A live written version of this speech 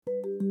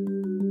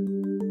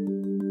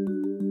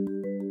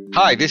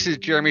Hi, this is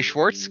Jeremy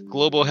Schwartz,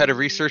 Global Head of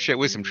Research at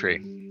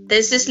WisdomTree.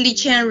 This is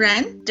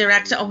Liqian,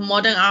 Director of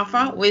Modern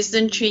Alpha,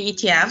 WisdomTree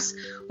ETFs.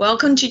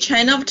 Welcome to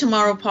China of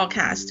Tomorrow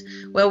podcast,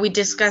 where we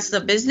discuss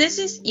the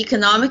businesses,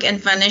 economic and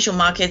financial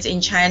markets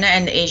in China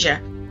and Asia.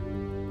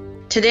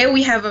 Today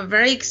we have a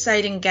very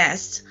exciting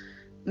guest,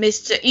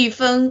 Mr.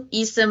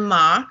 Yufeng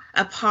Ma,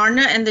 a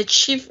partner and the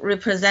chief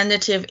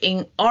representative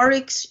in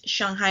Orrick's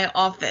Shanghai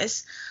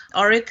office.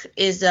 Orrick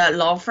is a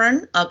law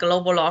firm, a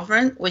global law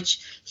firm,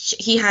 which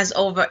he has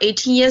over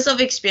 18 years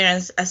of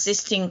experience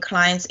assisting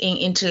clients in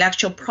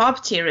intellectual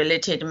property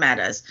related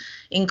matters,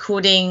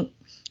 including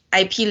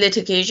IP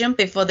litigation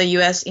before the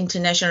U.S.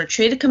 International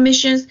Trade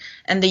Commission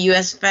and the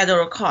U.S.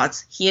 federal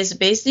courts. He is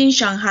based in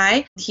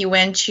Shanghai. He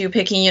went to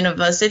Peking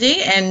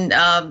University and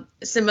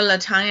similar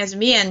time as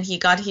me, and he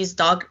got his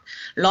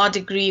law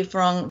degree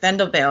from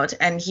Vanderbilt.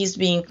 And he's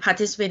been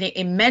participating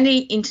in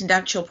many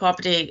intellectual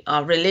property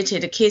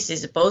related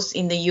cases, both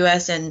in the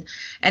U.S. and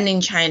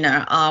in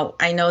China.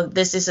 I know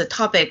this is a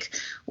topic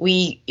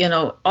we,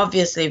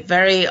 obviously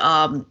very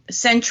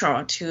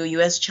central to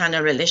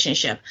U.S.-China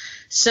relationship.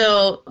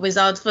 So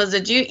without further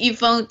ado,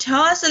 Yufeng,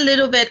 tell us a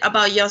little bit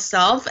about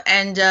yourself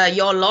and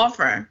your law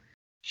firm.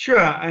 Sure,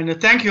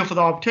 and thank you for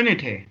the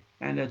opportunity.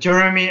 And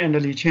Jeremy and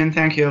Liqian,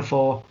 thank you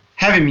for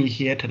having me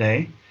here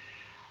today.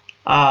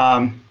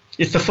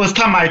 It's the first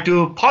time I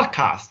do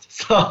podcast,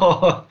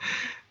 so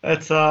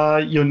it's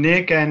a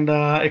unique and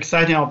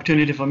exciting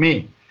opportunity for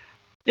me.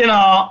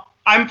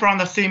 I'm from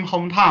the same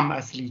hometown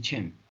as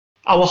Liqian.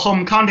 Our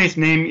home county's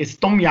name is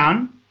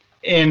Dongyang,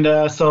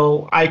 and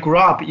so I grew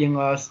up in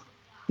a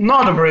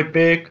not a very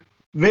big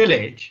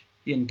village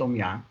in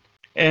Dongyang.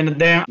 And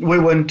then we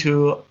went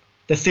to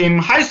the same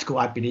high school,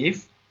 I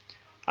believe,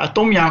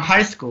 Dongyang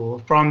High School.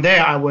 From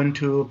there, I went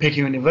to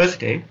Peking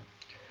University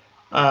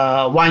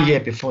 1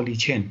 year before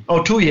Liqian,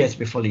 or 2 years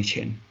before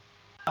Liqian.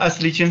 As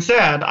Liqian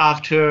said,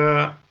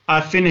 after I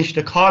finished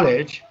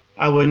college,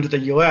 I went to the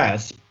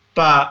US.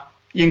 But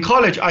in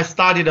college, I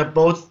studied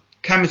both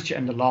chemistry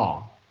and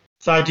law.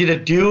 So I did a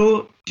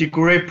dual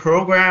degree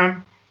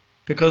program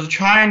because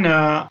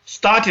China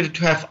started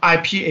to have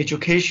IP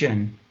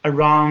education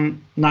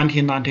around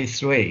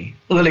 1993,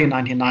 early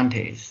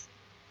 1990s.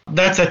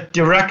 That's a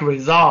direct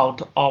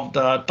result of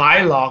the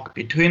dialogue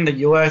between the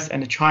US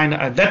and China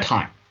at that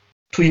time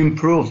to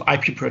improve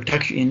IP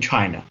protection in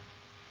China.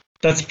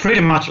 That's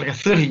pretty much like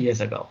 30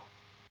 years ago.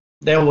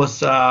 There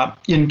was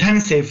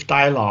intensive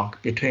dialogue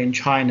between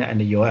China and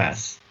the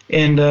US.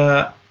 And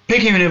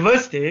Peking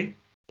University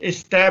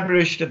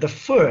established the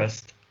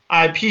first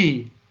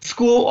IP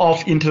School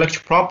of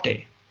Intellectual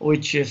Property,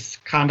 which is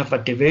kind of a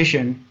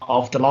division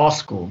of the law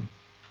school,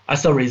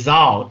 as a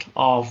result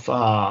of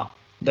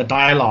the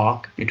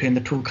dialogue between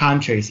the two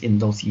countries in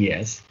those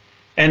years.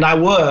 And I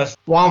was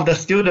one of the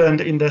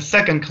students in the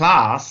second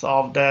class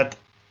of that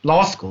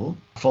law school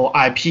for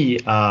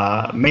IP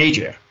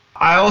major.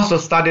 I also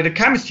studied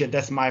chemistry.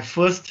 That's my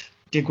first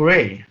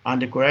degree,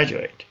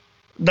 undergraduate.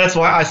 That's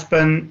why I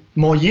spent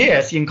more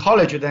years in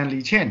college than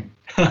Liqian.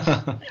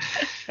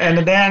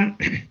 And then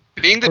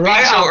being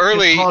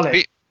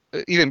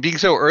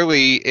so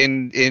early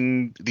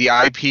in the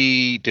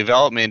IP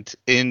development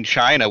in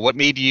China, what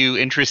made you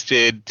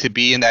interested to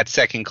be in that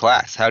second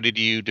class? How did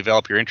you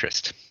develop your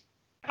interest?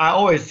 I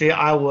always say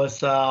I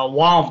was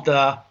one of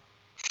the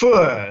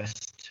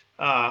first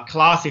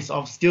classes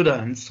of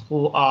students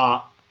who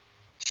are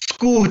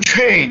school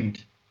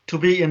trained to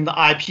be in the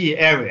IP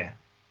area.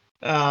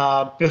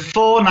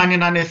 Before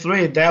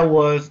 1993, there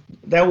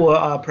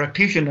were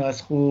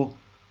practitioners who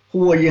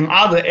were in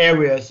other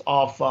areas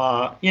of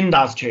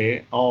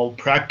industry or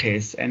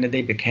practice, and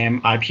they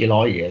became IP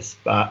lawyers.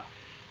 But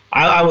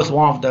I was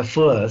one of the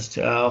first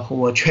who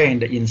were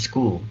trained in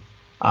school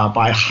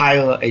by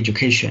higher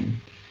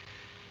education.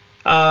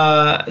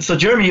 So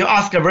Jeremy, you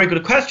asked a very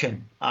good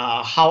question,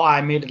 how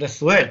I made the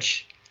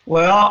switch.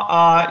 Well,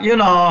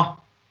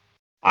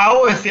 I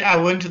always say I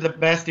went to the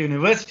best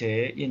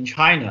university in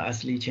China,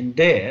 as Liqian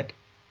did.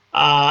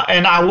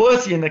 And I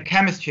was in the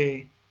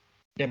chemistry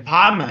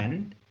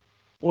department.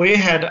 We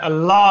had a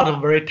lot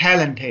of very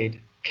talented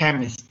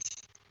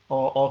chemists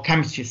or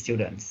chemistry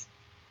students.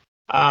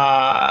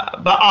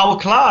 But our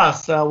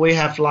class, we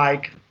have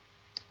like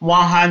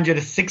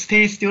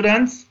 160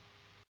 students.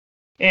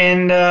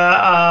 And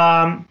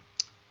I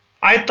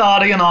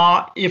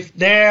thought, if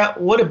there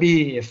would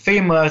be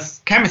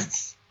famous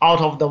chemists out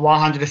of the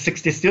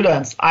 160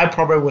 students, I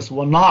probably was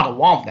not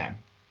one of them.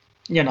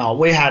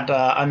 We had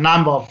a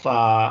number of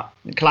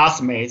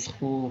classmates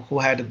who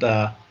had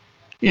the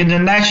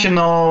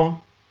international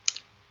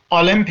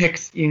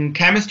Olympics in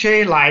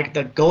chemistry, like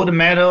the gold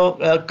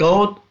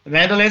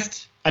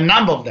medalist, a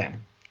number of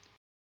them.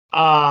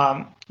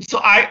 So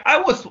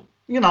I was,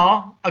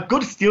 a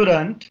good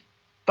student,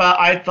 but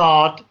I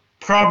thought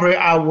probably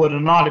I would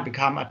not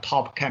become a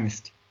top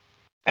chemist.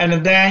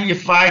 And then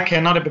if I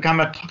cannot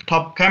become a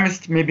top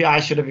chemist, maybe I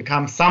should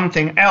become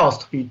something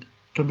else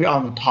to be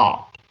on the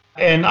top.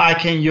 And I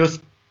can use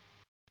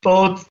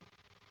both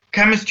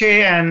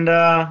chemistry and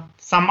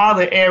some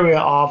other area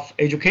of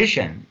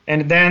education.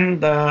 And then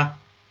the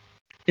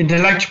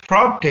intellectual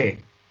property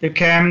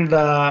became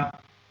the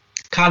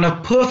kind of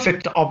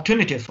perfect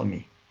opportunity for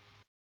me.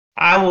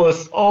 I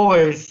was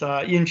always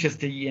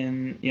interested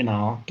in,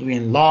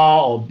 doing law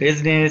or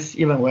business,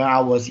 even when I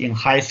was in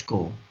high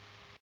school.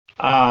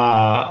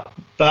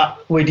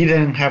 But we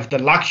didn't have the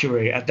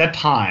luxury at that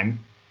time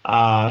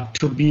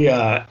to be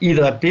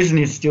either a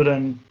business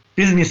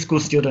school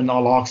student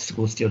or law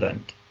school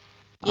student.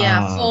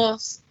 Yeah,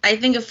 I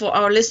think for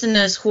our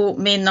listeners who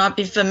may not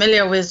be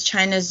familiar with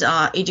China's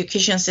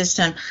education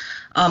system,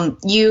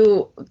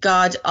 you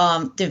got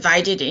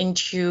divided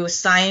into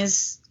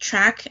science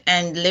track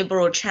and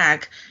liberal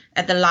track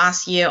at the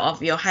last year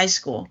of your high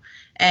school.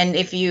 And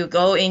if you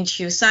go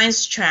into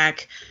science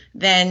track,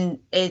 then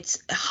it's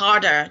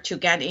harder to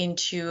get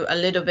into a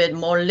little bit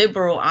more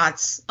liberal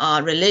arts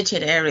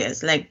related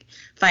areas like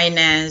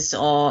finance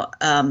or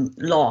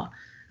law.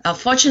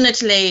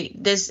 Fortunately,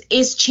 this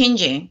is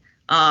changing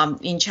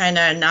in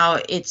China. Now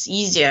it's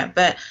easier,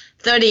 but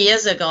 30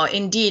 years ago,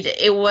 indeed,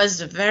 it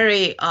was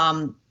very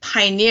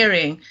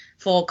pioneering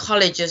for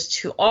colleges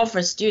to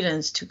offer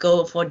students to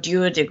go for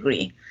dual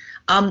degree.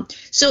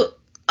 So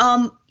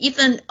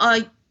Ethan,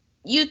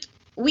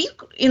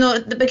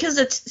 because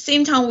at the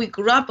same time we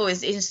grew up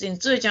with is in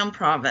Zhejiang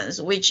province,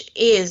 which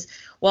is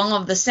one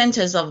of the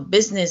centers of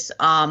business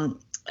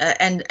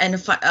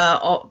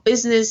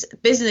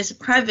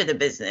private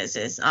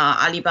businesses.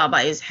 Alibaba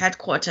is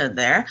headquartered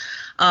there.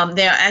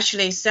 There are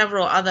actually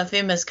several other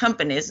famous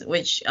companies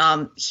which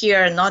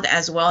here are not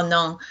as well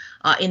known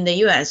in the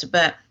US,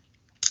 but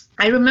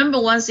I remember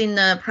once in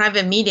a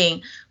private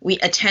meeting we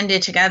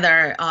attended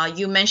together,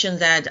 you mentioned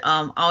that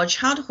our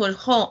childhood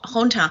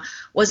hometown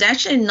was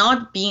actually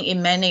not being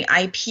in many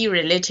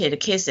IP-related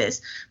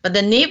cases, but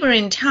the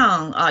neighboring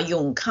town,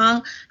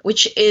 Yongkang,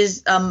 which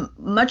is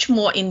much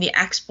more in the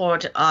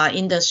export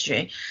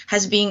industry,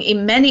 has been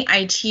in many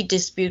IT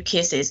dispute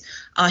cases,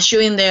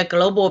 showing their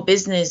global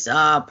business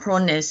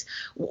proneness.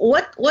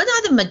 What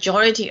are the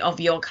majority of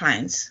your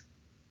clients?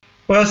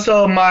 Well,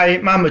 so my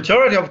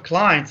majority of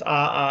clients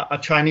are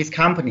Chinese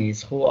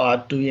companies who are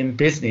doing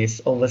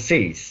business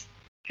overseas.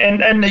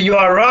 And you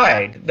are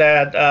right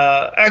that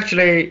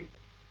actually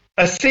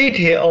a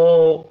city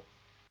or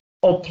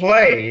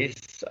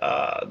place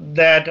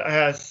that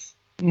has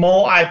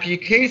more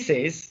IP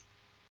cases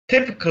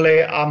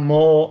typically are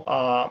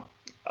more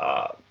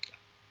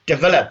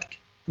developed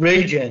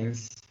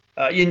regions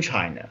in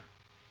China.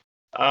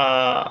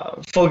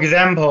 For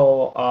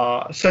example,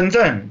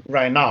 Shenzhen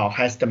right now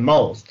has the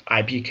most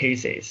IP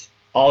cases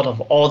out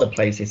of all the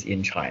places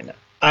in China.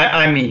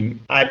 I mean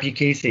IP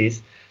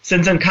cases.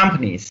 Shenzhen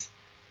companies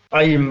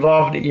are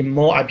involved in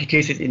more IP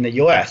cases in the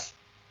US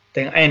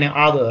than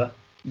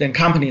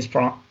companies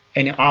from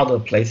any other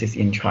places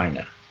in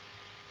China.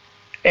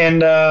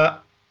 And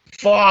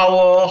for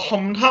our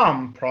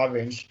hometown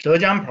province,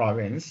 Zhejiang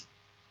province,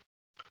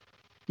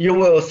 you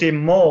will see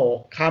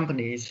more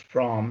companies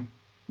from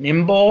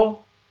Ningbo,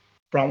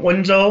 from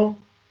Wenzhou,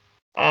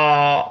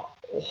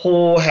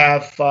 who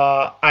have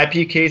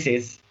IP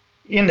cases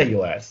in the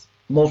US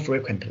more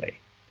frequently.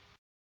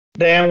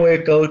 Then we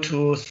go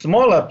to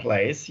smaller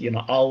place,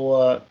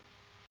 our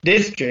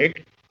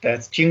district,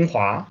 that's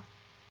Jinhua,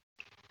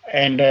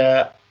 and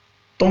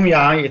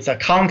Dongyang is a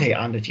county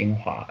under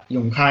Jinhua.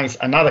 Yongkang is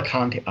another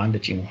county under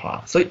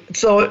Jinhua.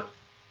 So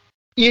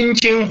in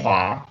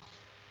Jinhua,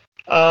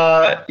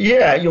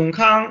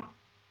 Yongkang,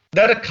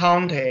 that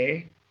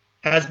county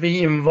has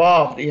been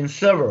involved in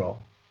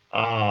several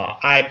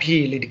IP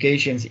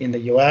litigations in the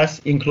US,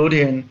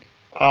 including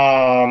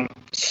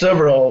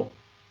several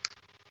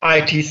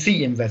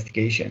ITC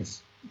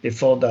investigations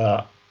before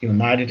the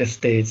United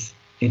States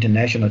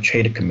International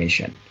Trade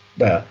Commission.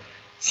 But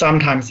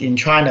sometimes in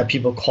China,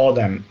 people call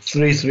them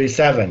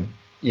 337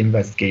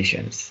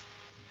 investigations.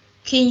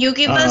 Can you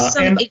give us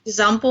some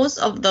examples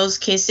of those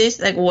cases,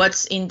 like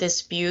what's in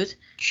dispute?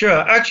 Sure.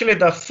 Actually,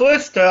 the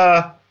first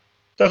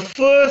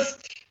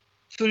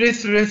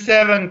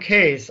 337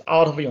 case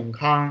out of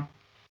Yongkang,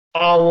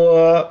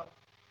 our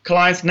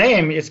client's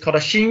name is called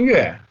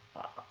Xingyue.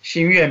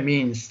 Xingyue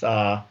means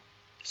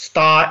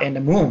star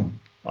and moon,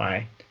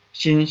 right?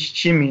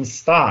 Xin means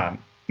star,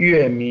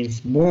 Yue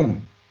means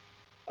moon.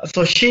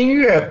 So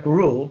Xingyue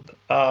Group,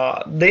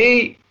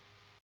 they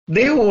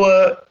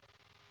were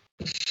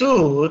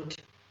sued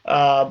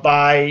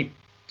by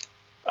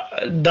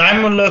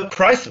Daimler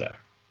Chrysler.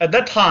 At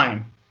that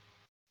time,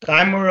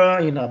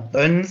 Daimler,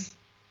 Benz,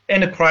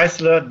 and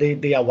Chrysler,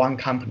 they are one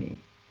company.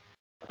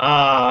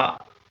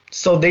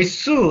 So they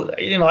sued,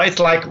 it's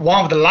like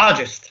one of the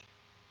largest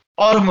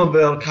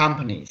automobile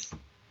companies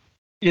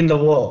in the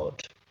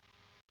world.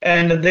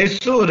 And they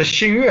sued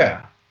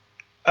Xingyue,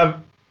 a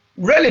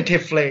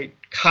relatively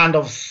kind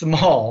of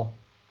small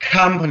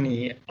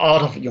company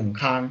out of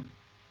Yongkang,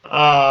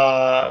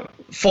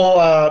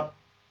 for an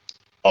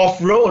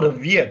off-road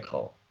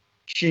vehicle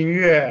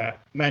Xingyue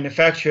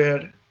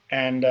manufactured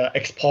and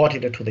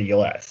exported to the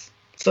US.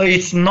 So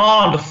it's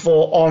not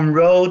for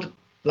on-road,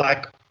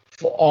 like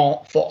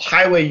for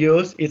highway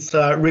use. It's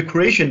a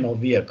recreational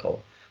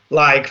vehicle,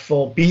 like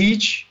for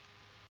beach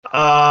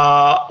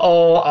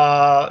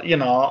or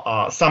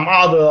some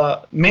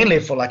other, mainly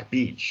for like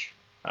beach.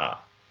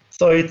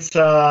 So it's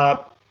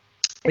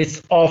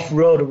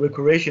off-road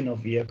recreational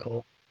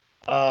vehicle,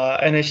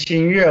 and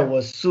Xingyue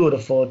was sued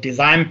for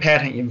design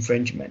patent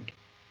infringement,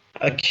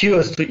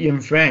 accused to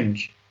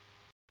infringe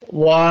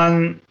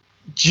one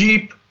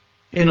Jeep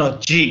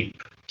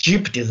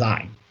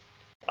design.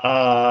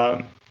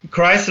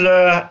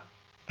 Chrysler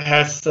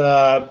has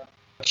a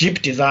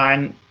Jeep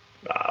design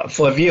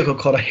for a vehicle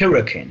called a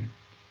Hurricane,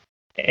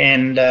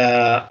 and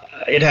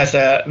it has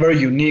a very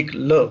unique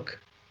look,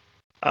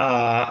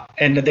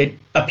 and they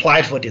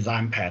applied for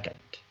design patent.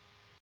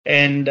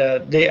 And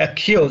they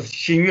accused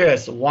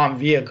Xingyue's one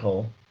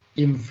vehicle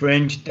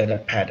infringed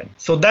that patent.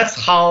 So that's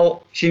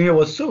how Xingyue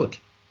was sued.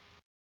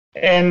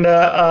 And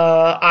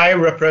I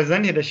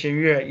represented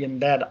Xingyue in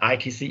that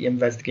ITC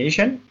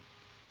investigation.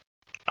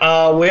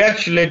 We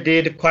actually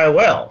did quite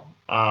well.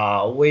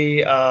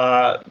 We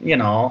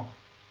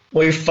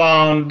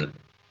found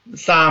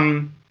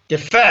some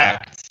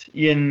defects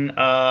in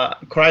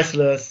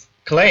Chrysler's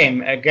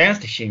claim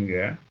against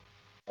Xingyue.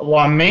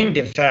 One main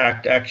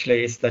defect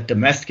actually is the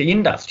domestic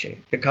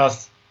industry,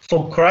 because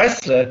for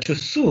Chrysler to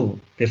sue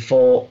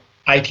before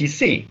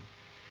ITC,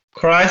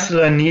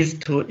 Chrysler needs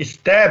to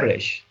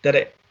establish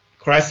that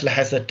Chrysler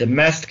has a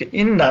domestic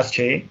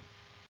industry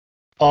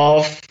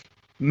of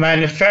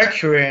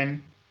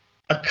manufacturing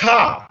a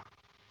car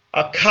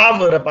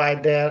covered by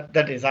the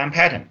design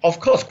patent. Of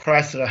course,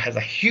 Chrysler has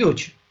a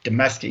huge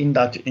domestic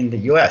industry in the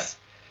US.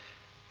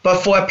 But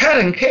for a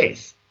patent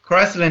case,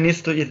 Chrysler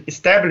needs to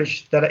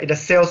establish that it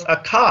sells a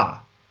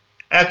car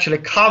actually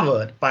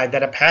covered by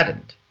that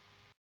patent.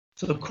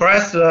 So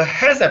Chrysler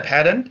has a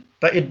patent,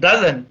 but it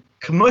doesn't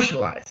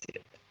commercialize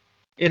it.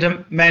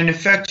 It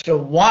manufactures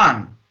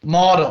one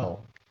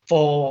model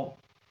for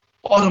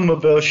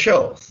automobile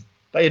shows,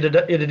 but it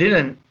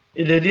didn't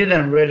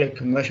really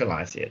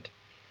commercialize it.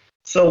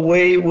 So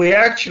we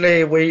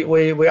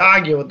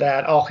argue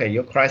that, okay,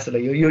 your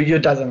Chrysler, you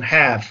doesn't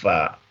have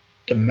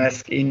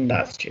domestic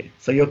industry,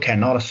 so you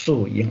cannot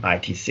sue in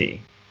ITC.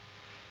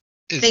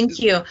 Thank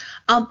you.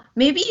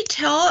 Maybe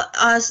tell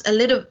us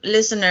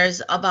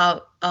listeners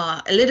about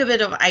a little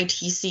bit of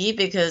ITC,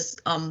 because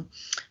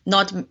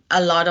not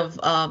a lot of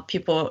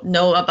people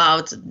know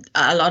about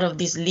a lot of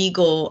these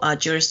legal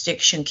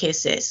jurisdiction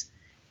cases.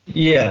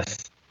 Yes.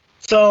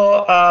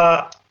 So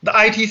the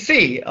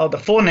ITC, or the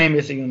full name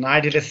is the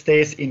United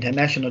States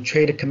International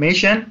Trade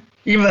Commission.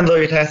 Even though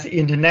it has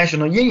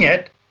international in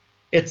it,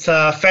 it's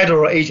a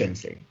federal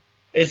agency.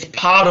 It's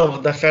part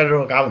of the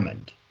federal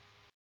government.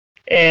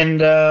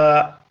 And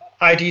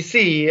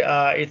ITC,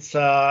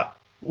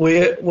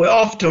 we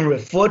often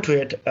refer to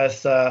it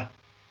as a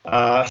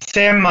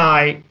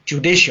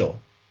semi-judicial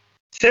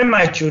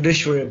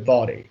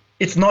body.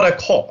 It's not a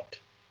court,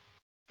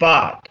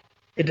 but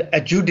it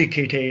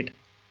adjudicates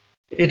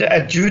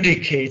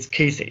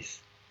cases.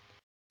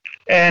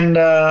 And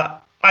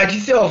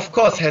ITC, of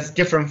course, has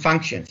different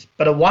functions,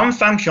 but one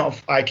function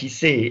of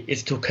ITC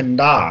is to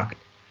conduct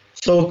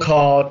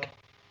so-called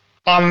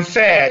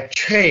unfair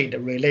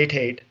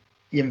trade-related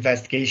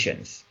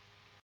investigations.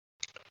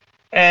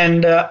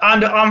 And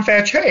under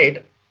unfair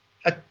trade,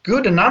 a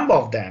good number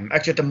of them,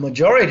 actually the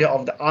majority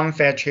of the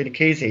unfair trade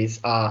cases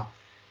are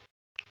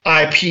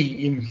IP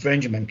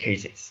infringement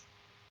cases.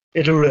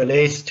 It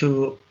relates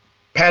to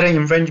patent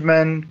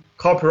infringement,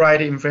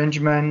 copyright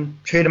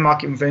infringement,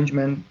 trademark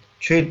infringement,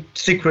 trade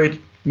secret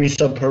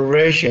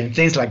misappropriation,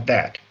 things like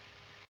that.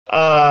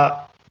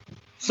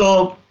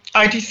 So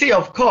ITC,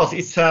 of course,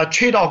 it's a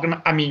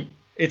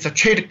it's a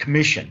trade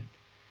commission.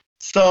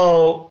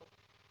 So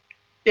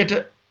it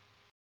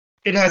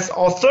has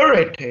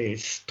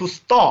authorities to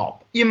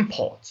stop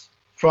imports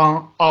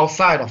from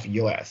outside of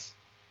US.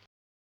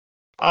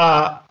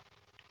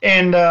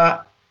 And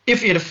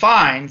if it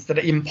finds that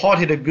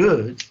imported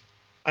goods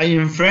are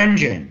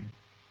infringing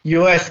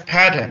US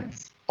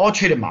patents or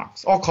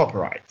trademarks or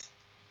copyrights,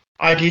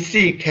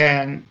 ITC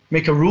can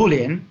make a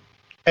ruling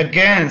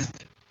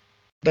against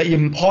the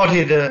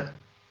imported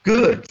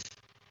goods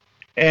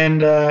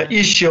and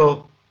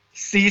issue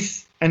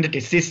cease and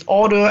desist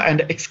order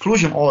and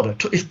exclusion order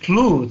to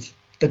exclude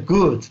the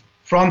goods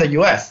from the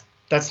US.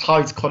 That's how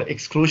it's called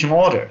exclusion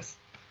orders.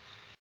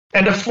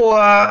 And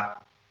for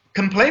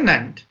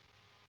complainant,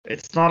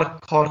 it's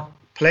not called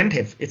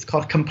plaintiff, it's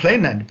called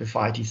complainant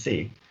before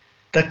ITC.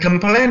 The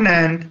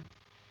complainant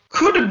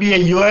could be a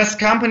US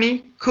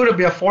company, could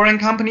be a foreign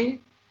company,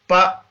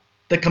 but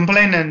the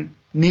complainant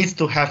needs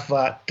to have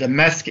a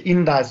domestic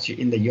industry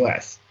in the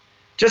US.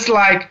 Just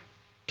like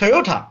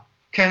Toyota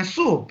can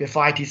sue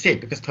before ITC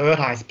because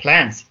Toyota has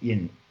plants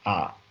in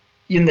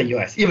the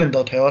US, even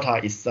though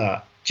Toyota is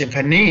a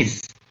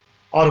Japanese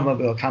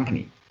automobile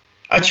company.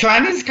 A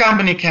Chinese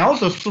company can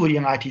also sue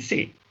in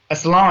ITC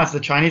as long as the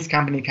Chinese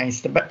company can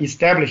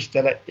establish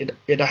that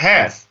it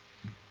has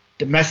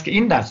domestic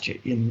industry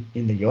in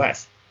the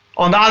US.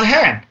 On the other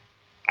hand,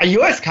 a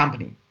US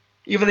company,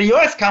 if the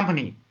US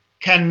company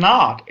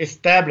cannot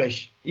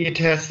establish it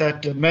has a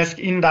domestic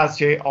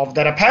industry of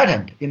that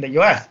patent in the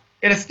US,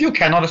 it still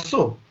cannot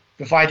sue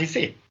before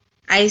ITC.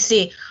 I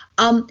see.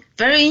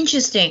 Very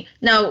interesting.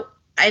 Now,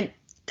 I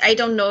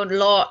don't know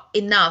law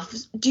enough.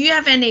 Do you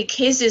have any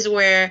cases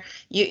where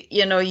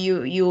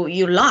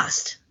you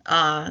lost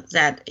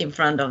that in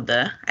front of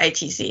the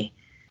ITC?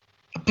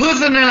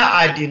 Personally,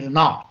 I did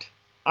not.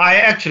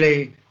 I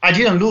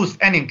didn't lose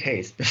any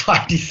case before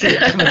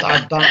ITC.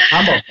 I've done a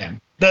number of them.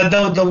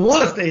 The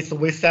worst is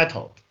we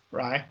settled,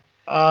 right?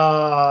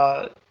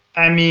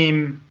 I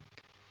mean,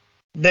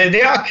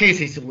 there are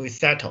cases we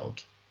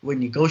settled. We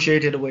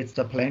negotiated with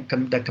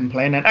the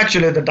complainant.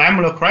 Actually, the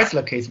Daimler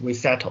Chrysler case we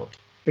settled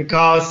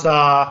because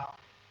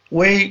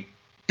we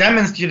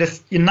demonstrated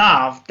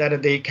enough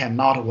that they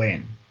cannot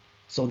win.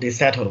 So they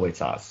settled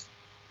with us.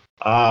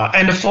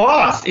 And for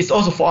us, it's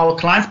also for our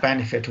clients'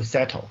 benefit to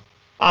settle.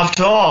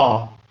 After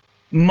all,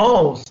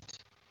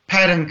 most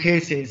patent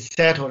cases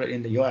settled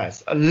in the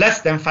US, less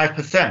than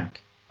 5%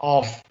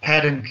 of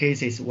patent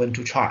cases went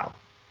to trial.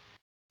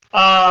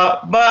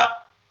 But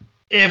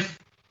if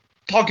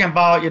talking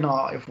about,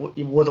 if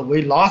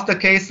we lost the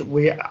case,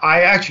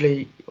 I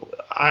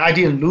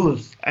didn't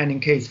lose any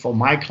case for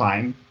my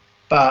client,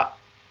 but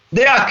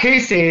there are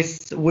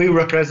cases we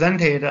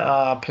represented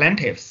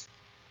plaintiffs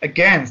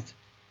against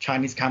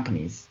Chinese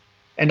companies,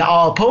 and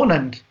our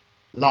opponent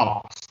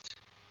lost.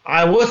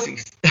 I was,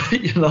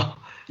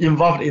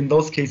 involved in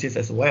those cases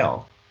as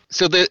well.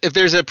 So if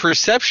there's a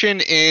perception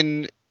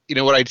in,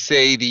 what I'd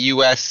say the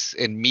U.S.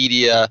 and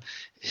media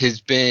has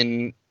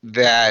been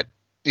that,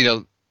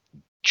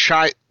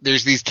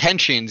 there's these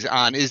tensions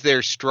on, is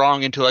there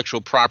strong intellectual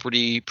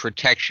property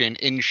protection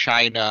in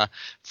China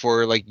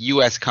for like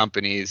U.S.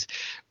 companies?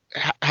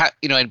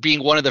 And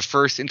being one of the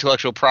first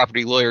intellectual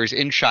property lawyers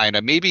in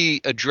China, maybe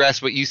address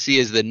what you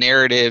see as the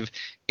narrative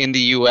in the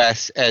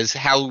U.S. as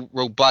how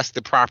robust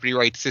the property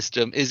rights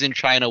system is in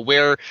China.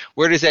 Where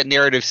does that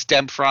narrative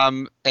stem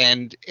from,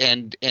 and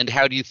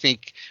how do you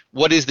think,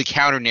 what is the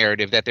counter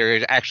narrative that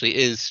there actually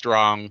is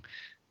strong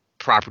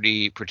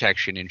property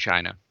protection in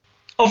China?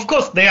 Of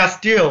course, there are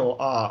still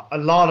a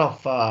lot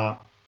of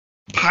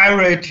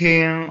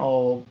pirating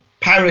or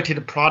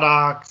pirated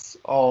products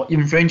or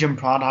infringing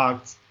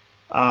products,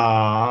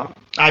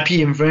 IP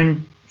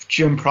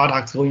infringing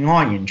products going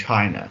on in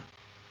China.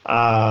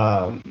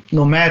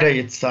 No matter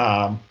it's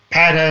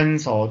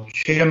patents or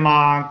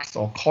trademarks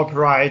or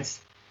copyrights,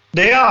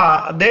 there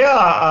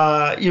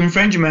are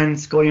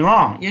infringements going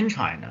on in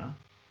China.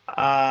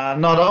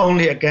 Not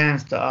only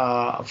against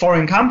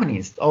foreign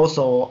companies,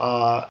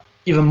 also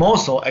even more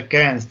so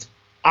against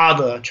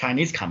other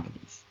Chinese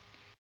companies.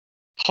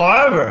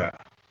 However,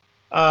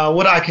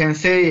 what I can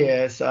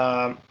say is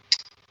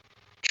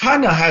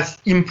China has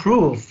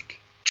improved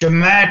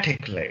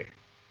dramatically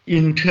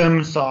in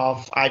terms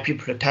of IP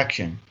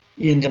protection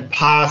in the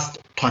past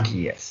 20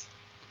 years.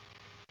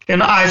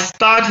 And I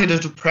started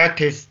to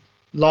practice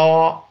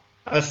law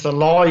as a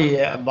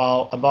lawyer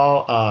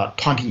about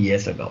 20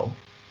 years ago.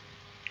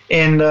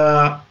 And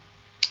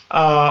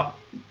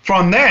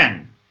from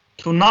then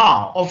to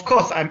now, of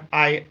course,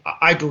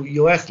 I do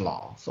U.S.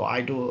 law, so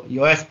I do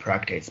U.S.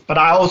 practice, but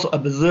I also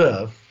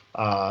observe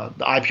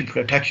the IP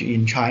protection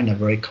in China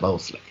very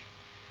closely.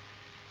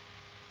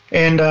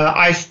 And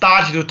I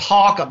started to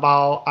talk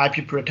about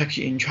IP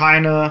protection in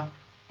China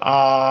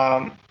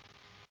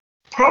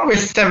probably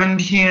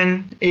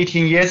 17,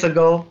 18 years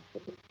ago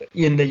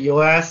in the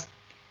U.S.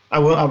 I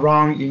went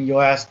around in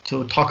U.S.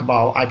 to talk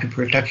about IP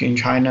protection in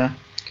China.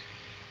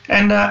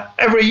 And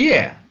every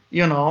year,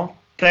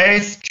 there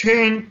is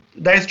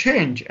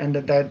change and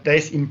there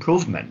is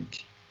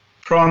improvement.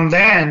 From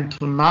then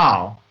to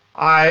now,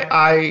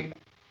 I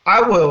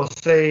will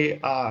say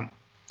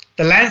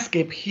the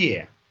landscape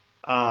here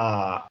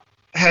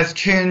has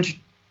changed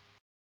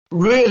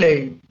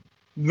really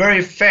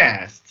very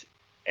fast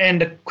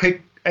and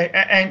quick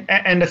and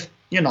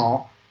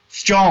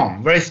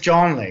very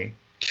strongly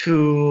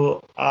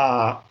to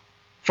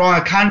from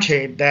a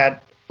country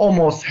that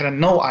almost had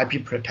no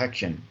IP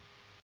protection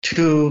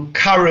to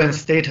current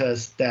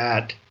status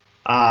that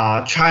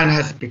China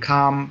has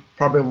become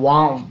probably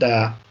one of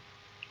the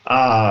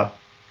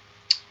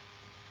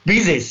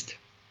busiest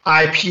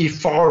IP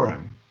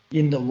forum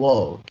in the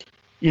world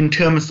in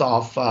terms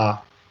of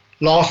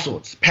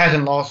lawsuits,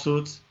 patent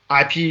lawsuits,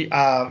 IP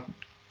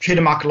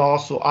trademark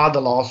lawsuits,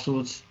 other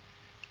lawsuits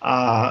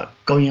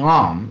going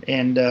on,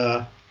 and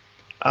the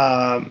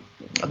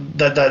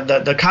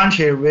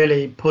country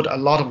really put a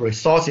lot of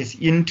resources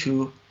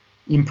into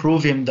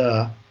improving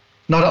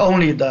not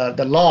only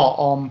the law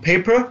on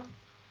paper,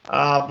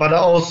 but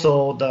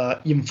also the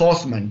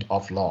enforcement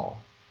of law.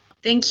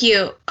 Thank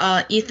you,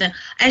 Ethan.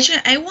 Actually,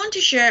 I want to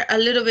share a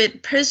little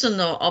bit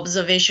personal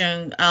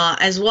observation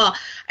as well.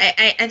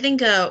 I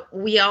think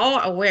we are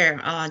all aware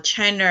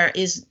China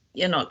is,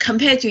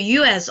 compared to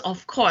U.S.,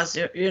 of course,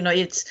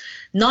 it's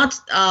not,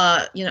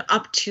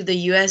 up to the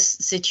U.S.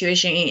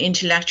 situation in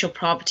intellectual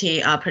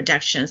property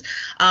protections.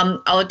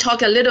 I'll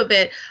talk a little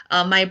bit.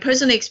 My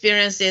personal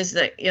experience is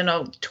that,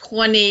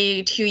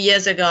 22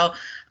 years ago,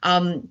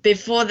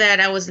 before that,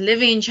 I was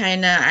living in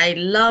China. I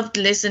loved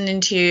listening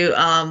to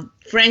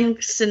Frank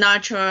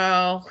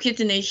Sinatra,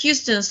 Whitney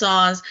Houston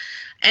songs.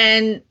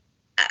 And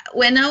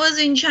when I was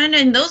in China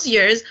in those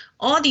years,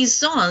 all these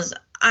songs,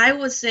 I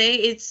would say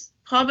it's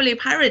probably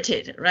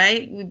pirated,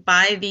 right? We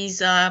buy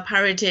these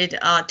pirated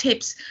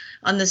tapes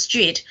on the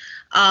street.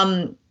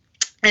 And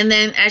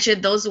then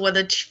actually those were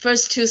the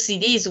first two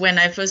CDs when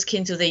I first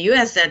came to the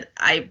US that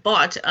I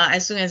bought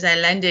as soon as I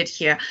landed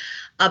here.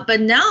 But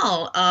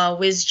now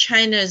with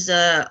China's,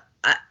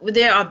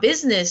 there are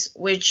business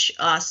which,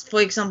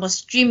 for example,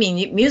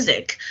 streaming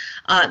music.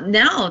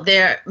 Now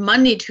there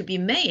money to be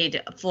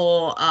made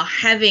for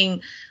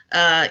having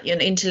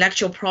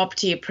intellectual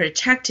property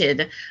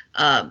protected,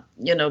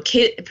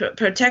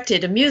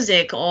 protected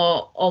music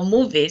or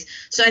movies.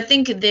 So I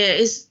think there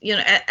is,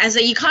 as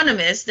an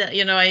economist,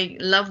 I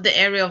love the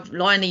area of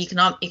law and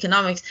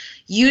economics.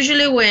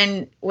 Usually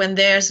when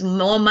there's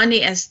more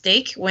money at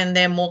stake, when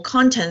there are more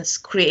contents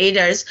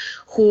creators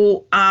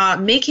who are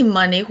making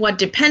money, who are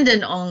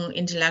dependent on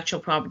intellectual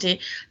property,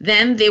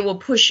 then they will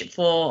push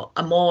for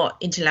a more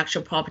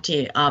intellectual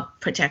property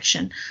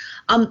protection.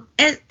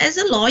 As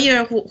a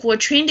lawyer who are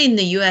trained in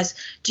the US,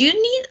 do you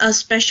need a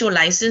special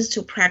license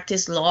to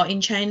practice law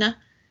in China?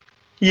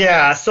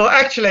 Yeah, so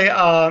actually,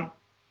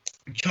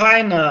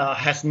 China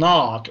has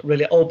not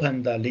really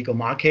opened the legal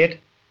market.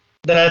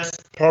 That's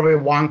probably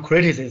one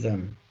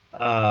criticism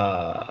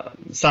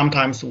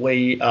sometimes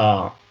we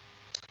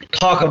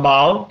talk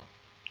about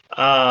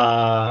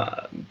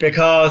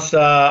because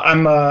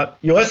I'm a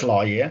US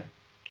lawyer.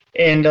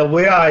 And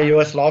we are a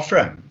U.S. law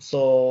firm.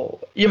 So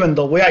even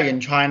though we are in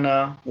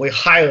China, we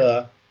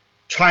hire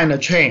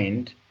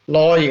China-trained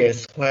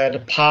lawyers who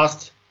had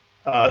passed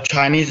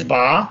Chinese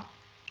bar,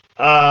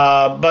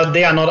 but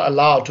they are not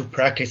allowed to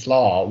practice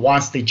law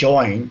once they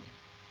join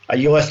a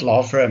U.S.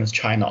 law firm's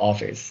China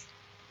office.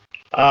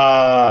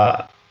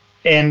 And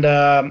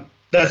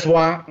that's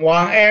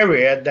one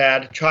area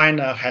that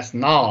China has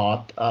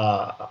not,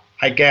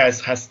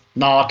 has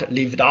not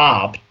lived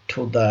up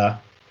to the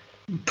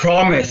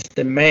promise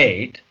they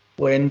made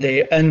when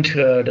they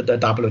entered the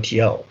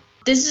WTO.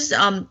 This is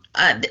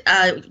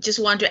just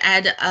want to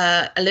add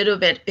a little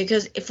bit,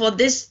 because for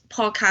this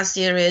podcast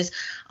series,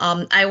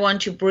 I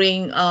want to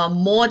bring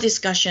more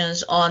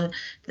discussions on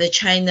the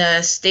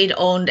China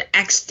state-owned,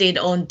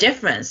 ex-state-owned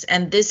difference,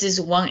 and this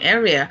is one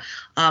area.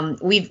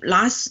 In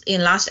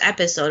last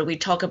episode we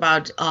talked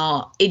about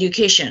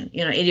education.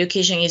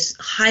 Education is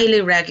highly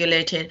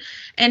regulated,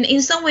 and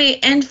in some way,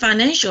 and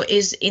financial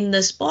is in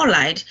the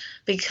spotlight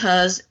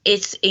because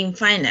it's in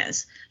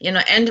finance.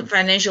 And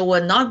financial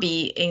will not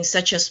be in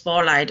such a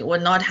spotlight,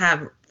 will not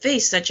have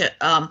faced such a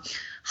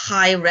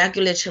high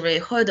regulatory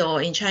hurdle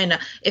in China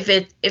if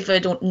it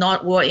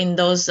not were in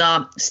those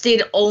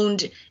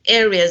state-owned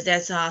areas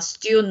that are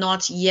still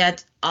not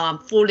yet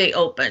fully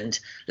opened,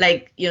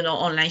 like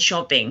online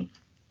shopping.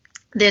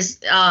 There's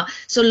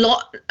so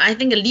law. I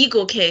think a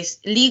legal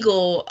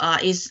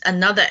is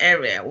another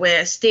area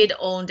where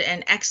state-owned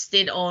and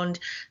ex-state-owned,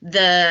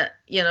 the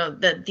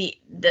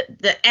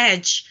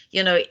edge,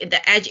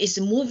 the edge is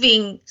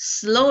moving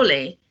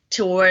slowly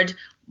toward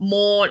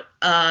more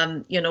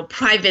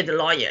private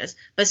lawyers,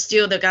 but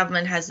still the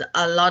government has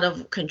a lot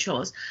of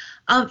controls.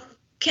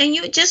 Can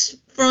you just,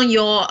 from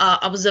your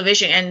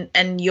observation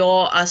and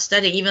your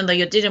study, even though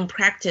you didn't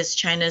practice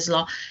China's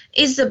law,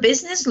 is the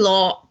business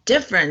law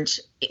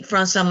different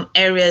from some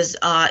areas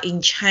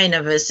in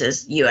China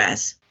versus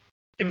US?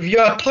 If you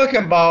are talking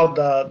about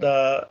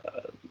the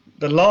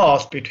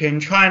laws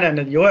between China and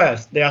the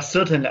US, there are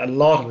certainly a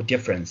lot of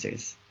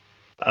differences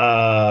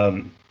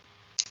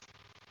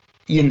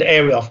in the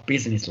area of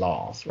business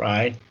laws,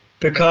 right?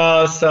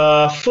 Because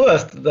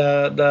first,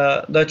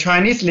 the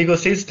Chinese legal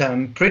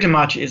system pretty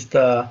much is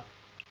the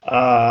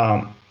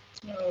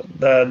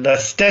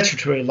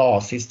statutory law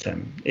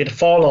system. It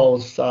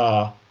follows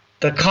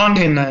the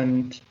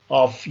continent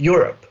of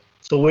Europe.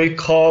 So we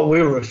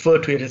refer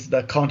to it as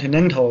the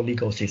continental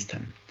legal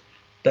system.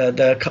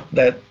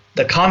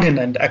 The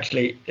continent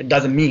actually, it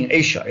doesn't mean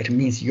Asia, it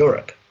means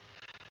Europe.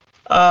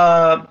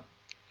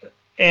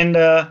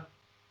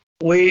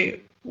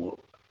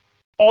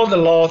 All the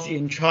laws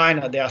in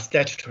China, they are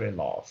statutory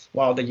laws,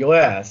 while the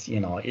US,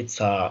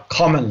 it's a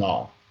common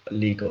law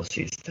legal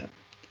system.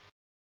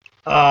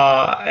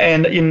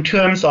 And in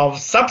terms of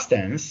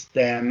substance,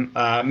 then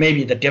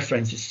maybe the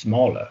difference is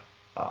smaller.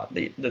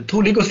 The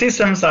two legal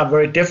systems are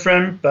very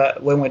different,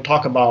 but when we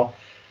talk about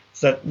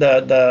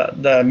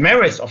the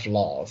merits of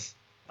laws,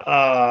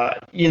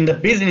 in the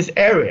business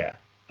area,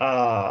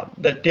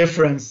 the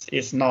difference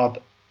is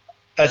not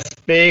as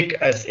big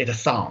as it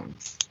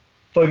sounds.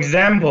 For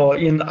example,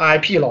 in the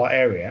IP law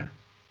area,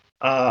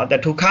 the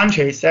two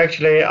countries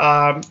actually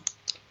are,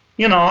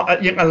 in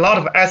a lot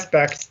of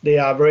aspects, they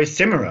are very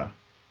similar.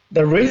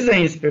 The reason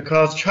is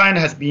because China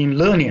has been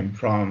learning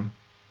from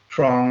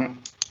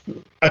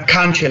a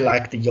country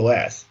like the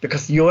US,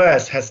 because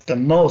US has the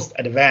most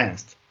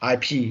advanced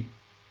IP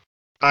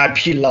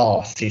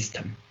law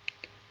system,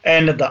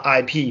 and the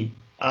IP,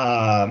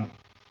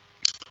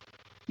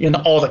 in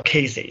all the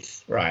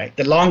cases, right?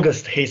 The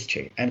longest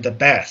history and the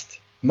best,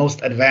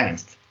 most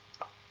advanced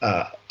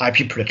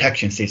IP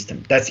protection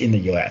system. That's in the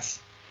US.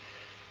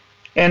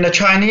 And the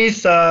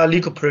Chinese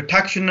legal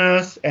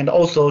practitioners and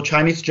also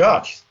Chinese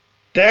judges,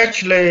 they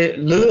actually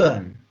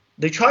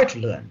try to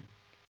learn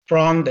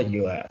from the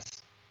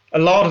US. A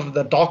lot of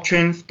the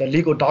doctrines, the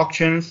legal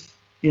doctrines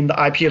in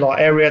the IP law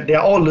area, they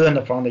are all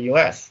learned from the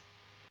US.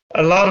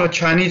 A lot of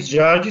Chinese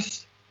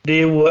judges,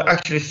 they were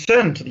actually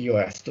sent to the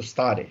US to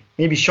study,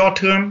 maybe short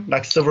term,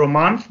 like several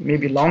months,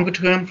 maybe longer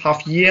term,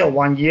 half year or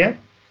 1 year.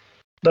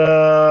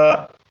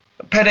 The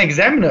patent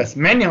examiners,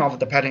 many of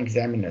the patent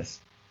examiners,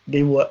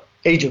 they were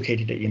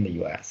educated in the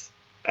US.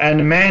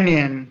 And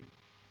many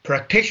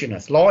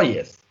practitioners,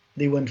 lawyers,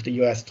 they went to the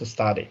US to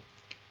study.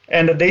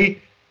 And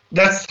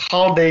that's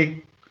how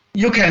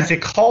you can say,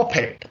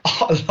 copied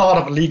a lot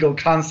of legal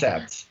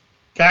concepts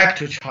back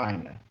to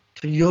China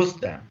to use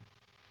them.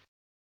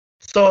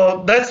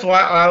 So that's why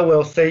I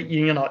will say,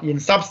 in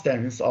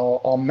substance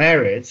or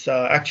merits,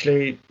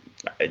 actually,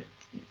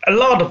 a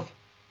lot of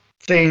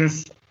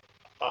things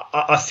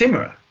are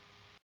similar.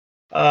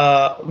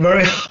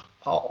 Very,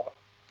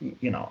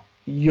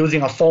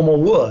 using a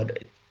formal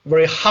word,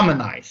 very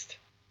harmonized,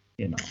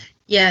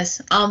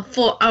 Yes.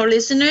 For our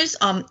listeners,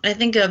 I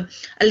think a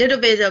little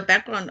bit of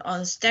background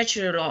on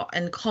statutory law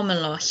and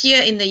common law.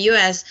 Here in the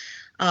U.S.,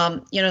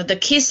 the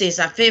cases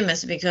are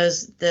famous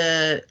because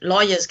the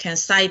lawyers can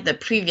cite the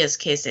previous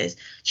cases.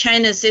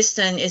 China's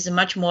system is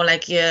much more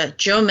like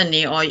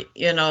Germany, or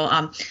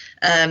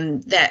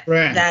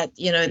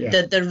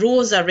the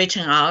rules are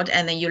written out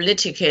and then you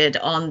litigate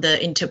on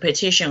the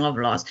interpretation of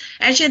laws.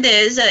 Actually,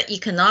 there is an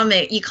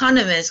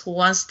economist who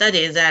once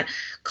studied that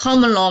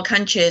common law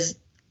countries,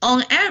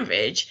 on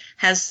average,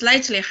 have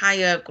slightly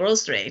higher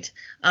growth rate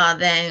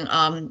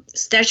than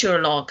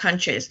statutory law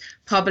countries.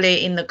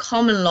 Probably in the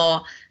common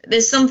law,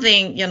 there's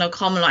something,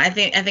 common law. I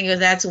think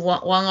that's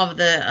one of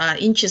the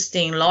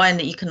interesting law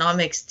and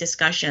economics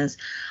discussions.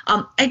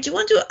 I do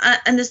want to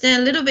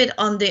understand a little bit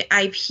on the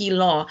IP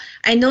law.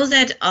 I know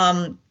that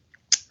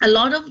a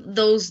lot of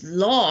those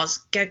laws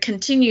get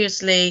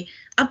continuously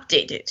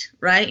updated,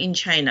 right, in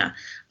China.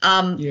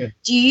 Do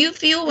you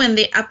feel when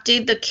they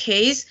update the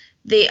case,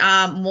 they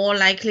are more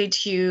likely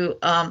to,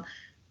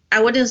 I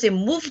wouldn't say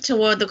move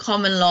toward the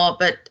common law,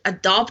 but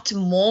adopt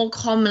more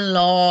common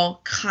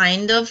law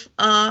kind of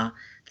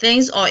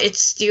things, or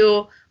it's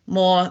still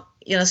more,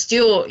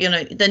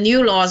 the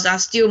new laws are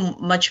still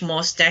much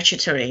more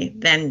statutory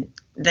than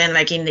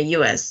like in the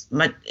US,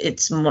 but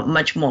it's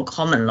much more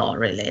common law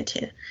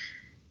related?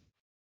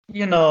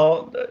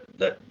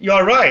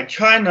 You're right.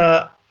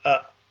 China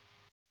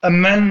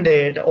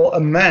amended or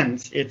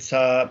amends its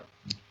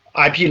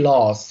IP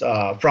laws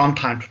from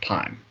time to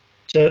time.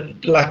 So,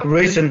 like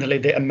recently,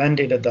 they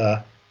amended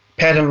the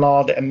patent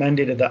law, they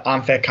amended the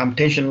unfair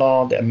competition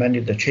law, they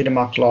amended the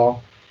trademark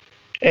law,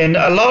 and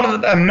a lot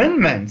of the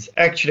amendments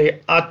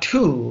actually are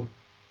to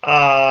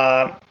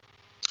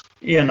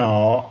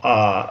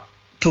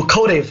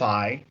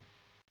codify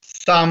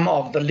some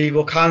of the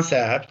legal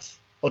concepts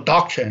or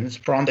doctrines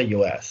from the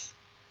U.S.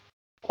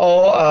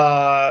 Or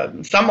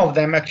some of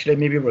them actually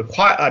maybe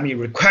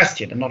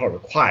requested, not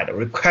required,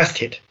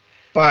 requested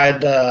by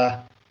the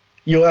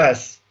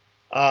U.S.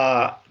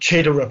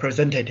 Trade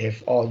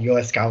representative or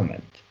U.S.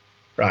 government,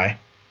 right?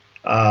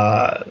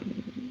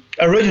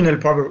 Originally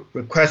probably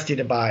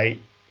requested by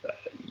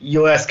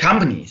U.S.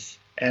 companies,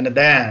 and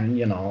then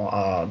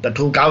the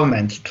two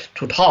governments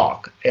to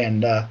talk,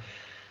 and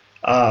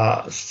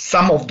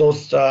some of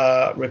those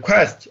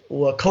requests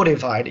were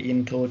codified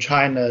into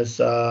China's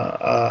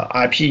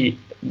IP,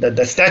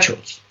 the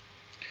statutes.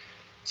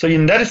 So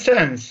in that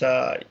sense,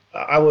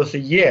 I would say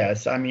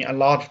yes. I mean, a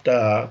lot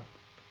of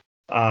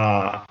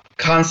the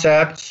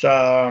concepts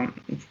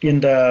in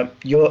the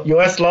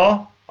U.S.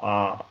 law,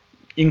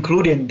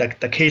 including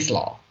the case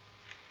law,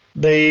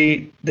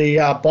 they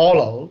are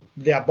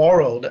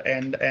borrowed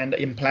and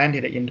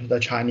implanted into the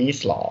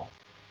Chinese law.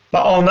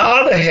 But on the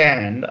other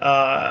hand,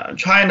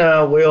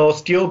 China will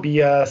still be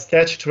a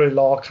statutory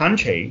law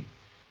country.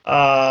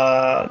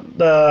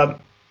 The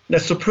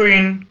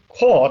Supreme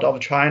Court of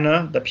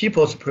China, the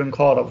People's Supreme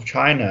Court of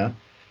China,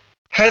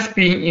 has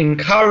been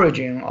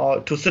encouraging,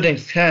 or to a certain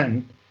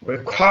extent,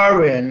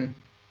 requiring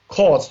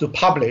courts to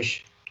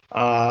publish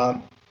at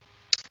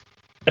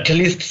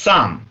least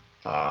some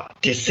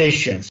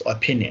decisions or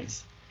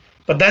opinions.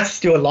 But that's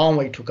still a long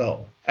way to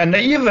go. And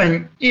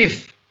even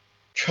if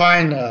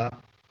China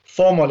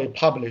formally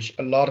publish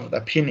a lot of the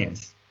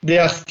opinions, they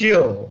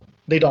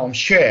don't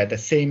share the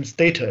same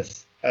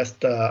status as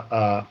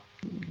the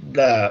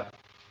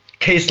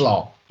case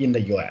law in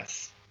the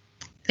U.S.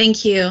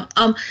 Thank you.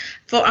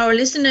 For our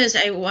listeners,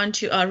 I want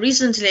to,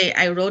 recently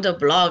I wrote a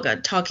blog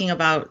talking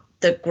about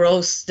the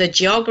growth, the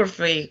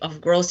geography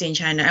of growth in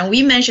China. And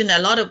we mentioned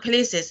a lot of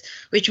places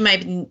which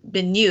might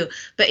be new,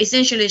 but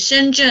essentially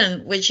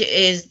Shenzhen, which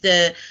is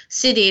the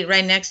city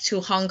right next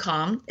to Hong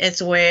Kong,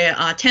 it's where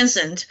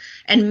Tencent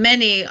and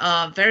many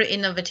very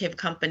innovative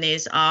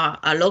companies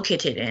are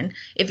located in.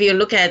 If you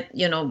look at,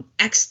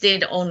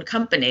 ex-state-owned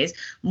companies,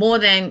 more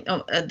than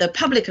the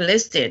public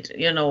listed,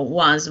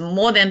 ones,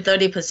 more than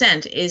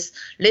 30% is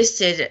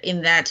listed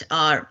in that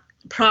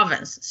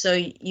province. So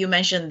you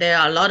mentioned there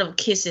are a lot of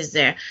cases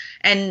there,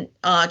 and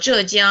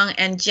Zhejiang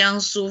and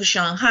Jiangsu,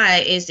 Shanghai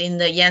is in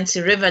the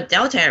Yangtze River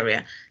Delta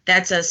area.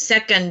 That's a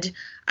second,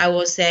 I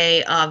will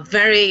say,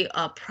 very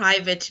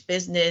private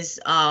business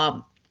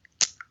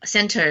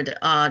centered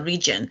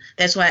region.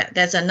 That's why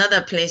that's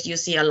another place you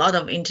see a lot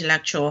of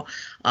intellectual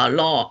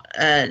law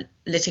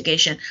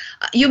litigation.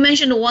 You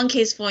mentioned one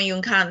case for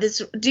Yunkan.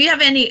 Do you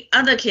have any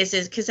other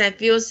cases? Because I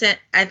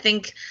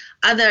think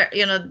other,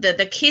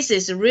 the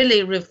cases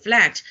really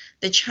reflect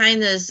the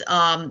China's,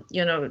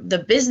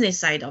 the business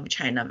side of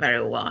China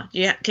very well.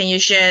 Can you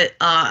share,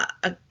 a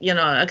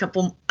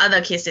couple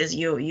other cases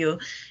you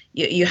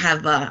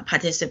have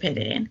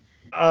participated in?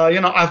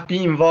 I've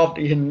been involved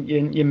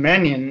in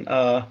many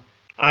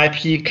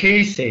IP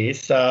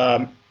cases.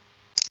 I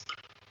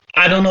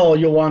don't know.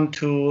 You want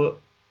to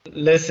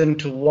listen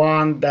to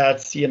one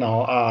that's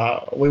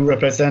we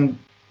represent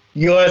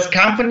U.S.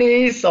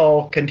 companies,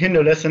 or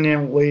continue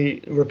listening?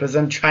 We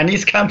represent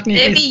Chinese companies.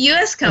 Maybe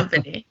U.S.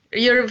 company.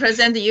 You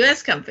represent the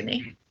U.S.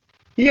 company.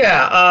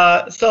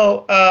 Yeah.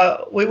 So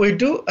we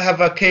do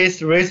have a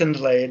case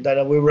recently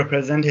that we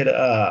represented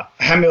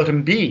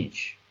Hamilton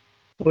Beach,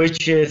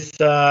 which is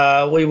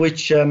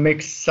which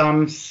makes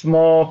some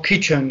small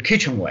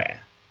kitchenware.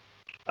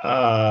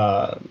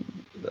 That's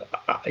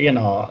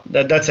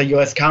a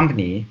U.S.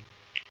 company,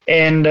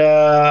 and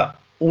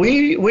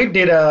we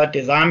did a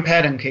design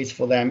patent case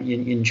for them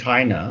in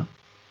China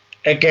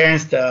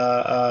against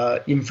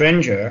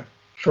infringer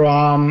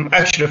from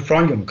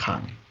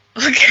Yunkan.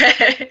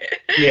 Okay.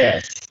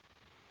 Yes.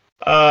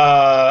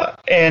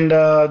 And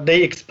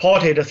they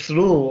exported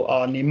through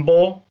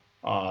Ningbo,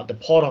 the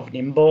port of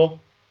Ningbo,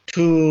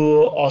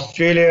 to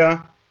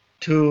Australia,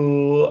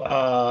 to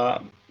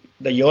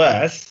the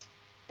U.S.,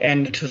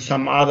 and to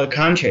some other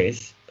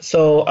countries.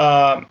 So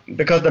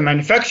because the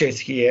manufacturer is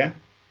here,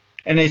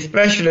 and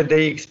especially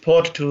they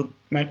export to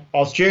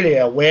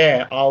Australia,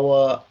 where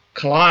our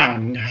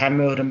client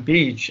Hamilton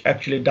Beach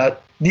actually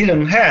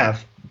doesn't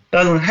have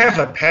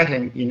a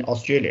patent in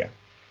Australia.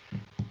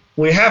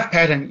 We have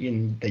patent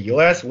in the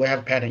U.S., we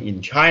have patent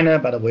in China,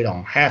 but we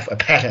don't have a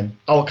patent.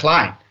 Our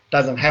client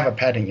doesn't have a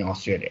patent in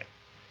Australia.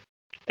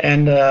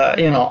 And a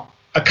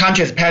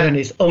country's patent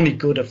is only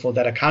good for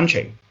that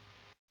country.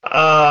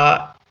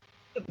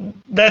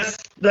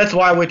 That's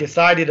why we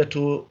decided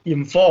to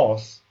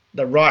enforce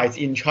the rights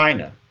in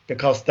China,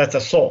 because that's a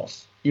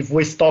source. If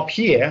we stop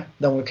here,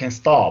 then we can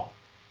stop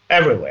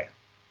everywhere.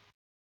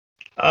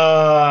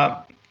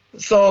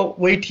 So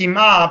we team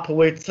up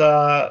with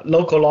a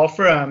local law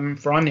firm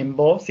from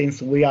Ningbo,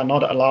 since we are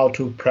not allowed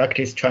to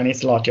practice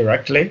Chinese law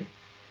directly.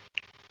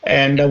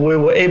 And we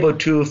were able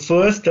to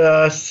first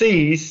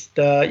seize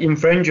the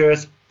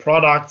infringer's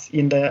products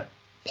in the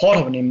port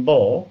of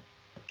Ningbo.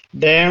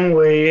 Then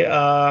we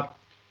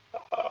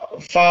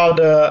filed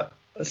a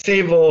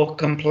civil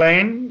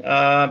complaint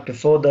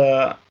before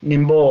the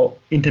Ningbo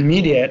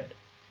Intermediate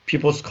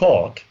People's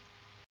Court,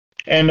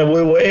 and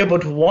we were able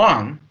to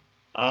win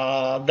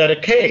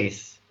that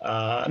case.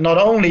 Not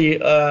only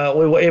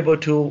we were able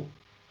to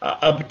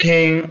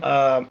obtain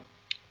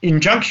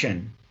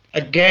injunction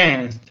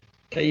against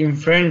the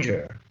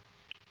infringer,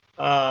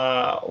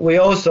 we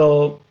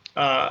also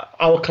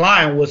our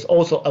client was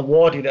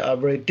awarded a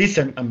very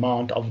decent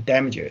amount of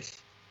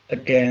damages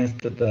against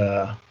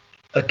the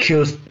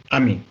accused.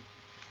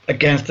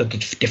 Against the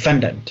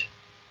defendant.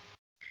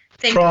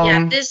 From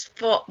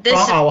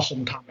our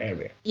hometown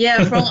area.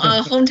 Yeah, from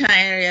our hometown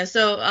area.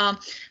 So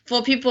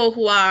for people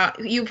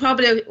you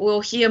probably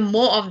will hear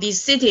more of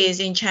these cities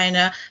in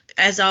China,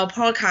 as our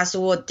podcast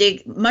will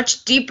dig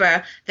much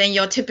deeper than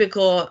your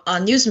typical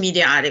news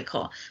media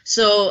article.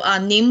 So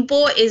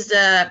Ningbo is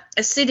a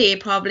city,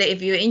 probably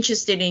if you're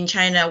interested in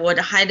China, would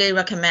highly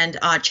recommend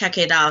check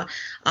it out.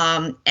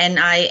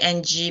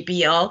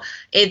 Ningbo.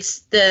 It's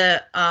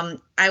the,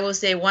 I will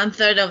say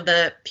 1/3 of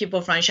the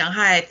people from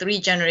Shanghai 3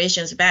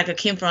 generations back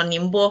came from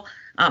Ningbo.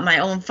 My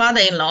own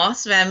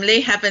father-in-law's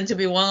family happened to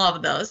be one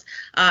of those.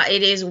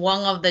 It is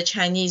one of the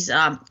Chinese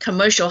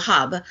commercial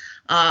hub.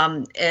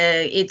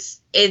 It's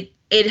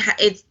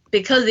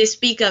because they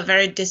speak a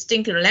very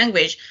distinct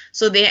language,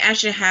 so they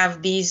actually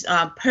have these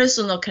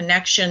personal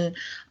connection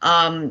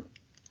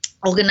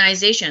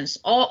organizations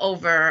all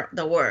over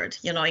the world,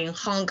 in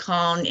Hong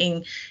Kong,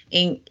 in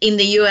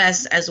the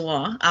US as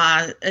well.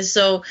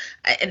 So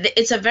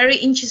it's a very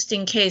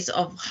interesting case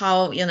of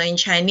how, in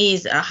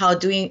Chinese, how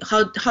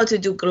to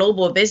do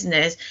global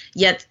business,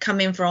 yet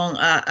coming from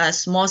a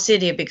small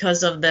city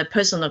because of the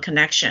personal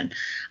connection.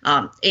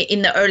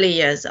 In the early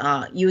years,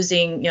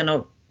 using,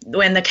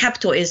 when the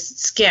capital is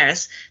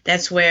scarce,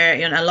 that's where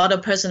a lot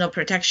of personal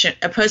protection,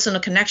 a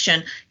personal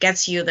connection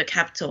gets you the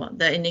capital,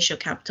 the initial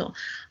capital.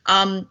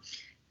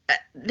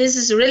 This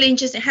is really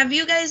interesting. Have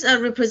you guys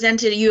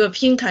represented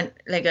European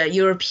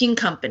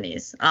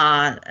companies?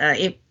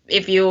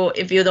 If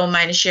you don't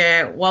mind,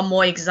 share one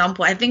more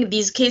example. I think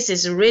these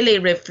cases really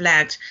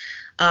reflect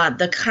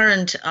the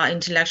current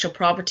intellectual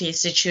property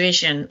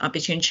situation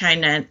between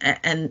China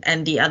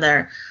and the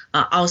other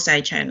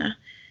outside China.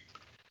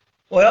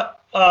 Well,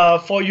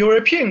 for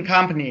European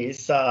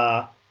companies,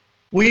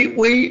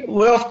 we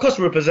of course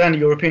represent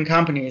European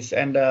companies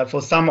and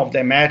for some of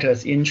their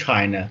matters in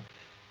China.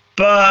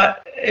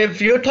 But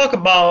if you talk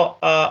about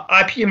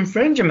IP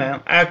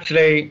infringement,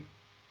 actually,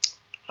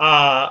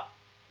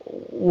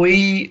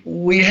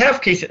 we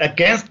have cases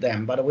against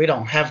them, but we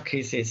don't have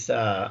cases.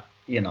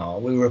 We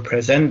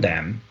represent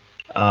them.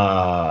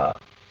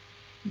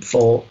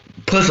 For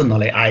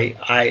personally,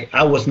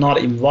 I was not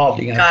involved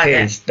in a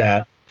case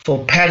that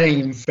for patent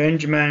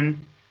infringement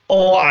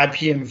or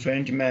IP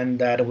infringement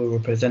that we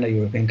represent a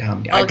European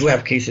company. Okay. I do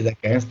have cases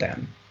against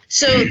them.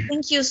 So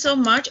thank you so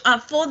much.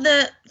 For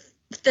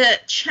the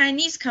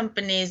Chinese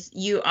companies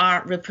you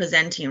are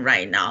representing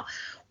right now,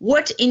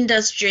 what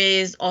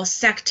industries or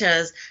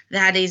sectors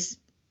that is,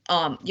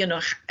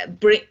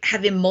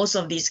 having most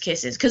of these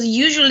cases? Because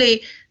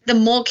usually the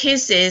more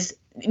cases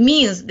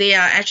means they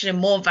are actually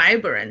more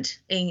vibrant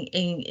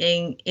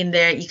in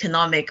their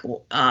economic,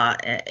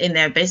 in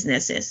their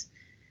businesses.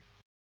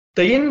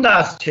 The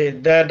industry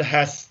that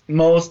has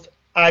most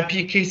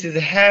IP cases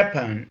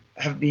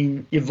have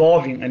been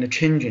evolving and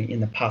changing in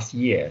the past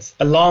years,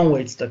 along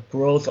with the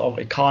growth of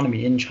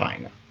economy in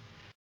China.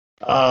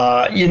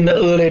 In the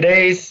early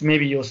days,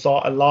 maybe you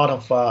saw a lot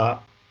of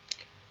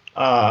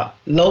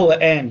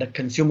lower-end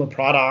consumer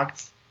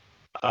products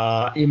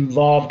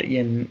involved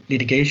in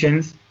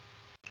litigations.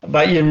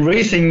 But in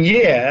recent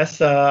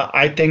years,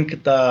 I think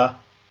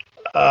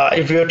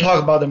if you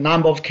talk about the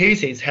number of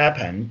cases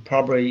happened,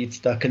 probably it's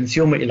the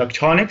consumer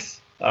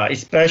electronics,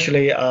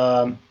 especially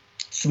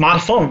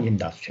smartphone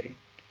industry.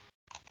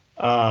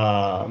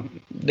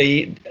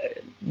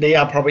 They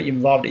are probably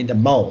involved in the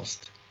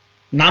most,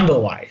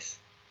 number-wise,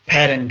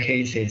 patent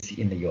cases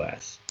in the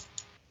U.S.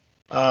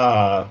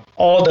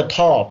 All the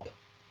top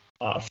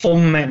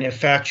phone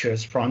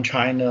manufacturers from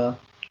China,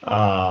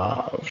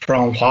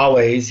 from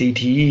Huawei,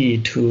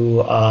 ZTE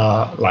to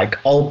like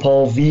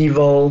Oppo,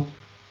 Vivo,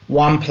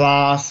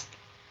 OnePlus,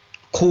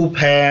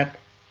 Coolpad,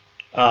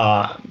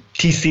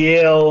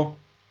 TCL,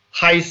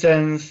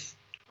 Hisense,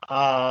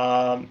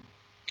 all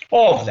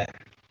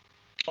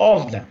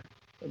of them.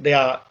 They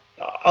are,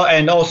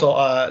 and also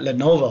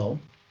Lenovo.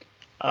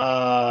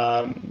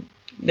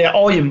 They are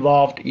all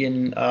involved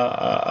in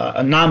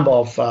a number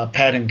of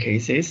patent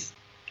cases,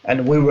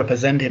 and we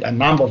represented a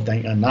number of them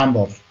in a number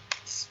of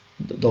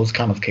those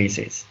kind of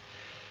cases.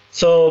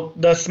 So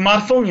the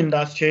smartphone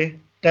industry,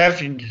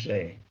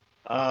 definitely,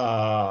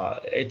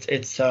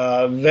 it's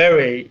a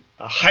very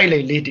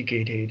highly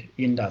litigated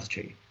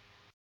industry.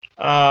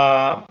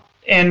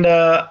 And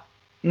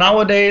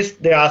nowadays,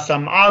 there are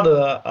some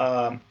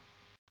other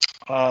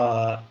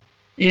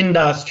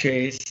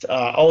industries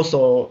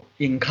also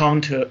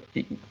encountering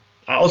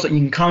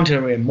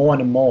more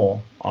and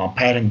more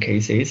patent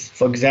cases.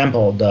 For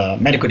example, the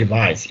medical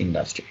device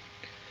industry.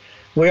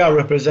 We are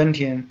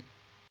representing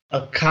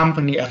a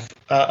company,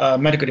 a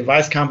medical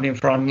device company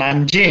from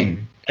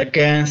Nanjing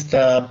against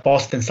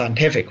Boston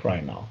Scientific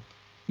right now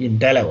in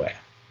Delaware.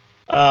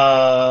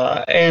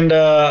 And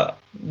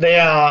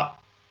there are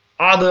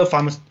other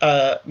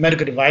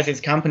medical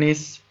devices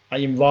companies are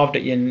involved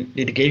in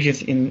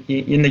litigations in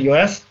the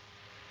U.S.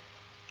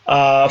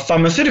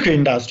 Pharmaceutical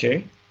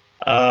industry,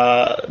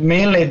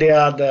 mainly they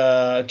are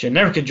the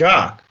generic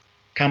drug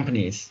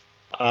companies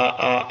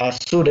are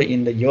sued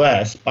in the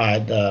U.S. by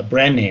the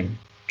brand name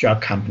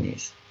drug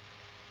companies.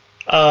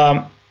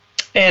 And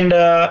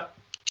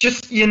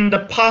just in the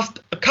past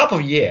couple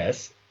of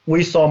years,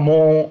 we saw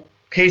more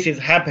cases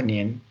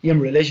happening in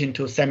relation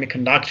to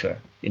semiconductor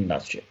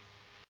industry.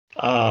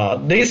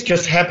 This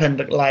just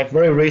happened like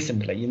very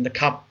recently in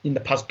the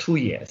past 2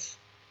 years.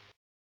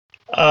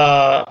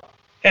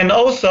 And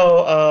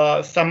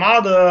also some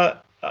other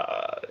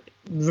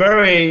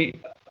very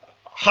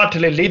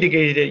hotly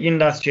litigated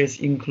industries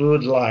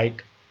include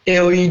like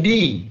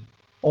LED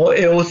or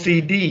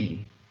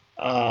LCD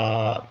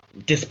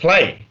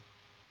display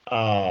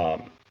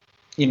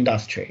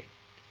industry.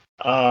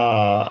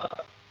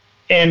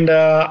 And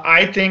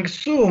I think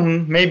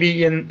soon,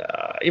 maybe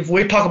if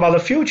we talk about the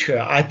future,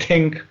 I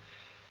think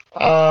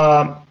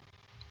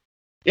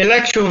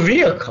electric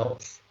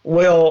vehicles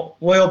will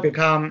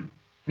become,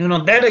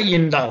 that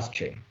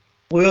industry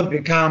will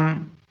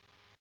become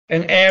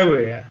an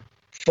area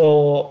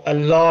for a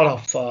lot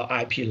of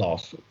IP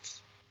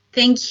lawsuits.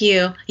 Thank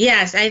you.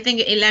 Yes, I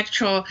think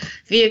electric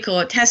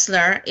vehicle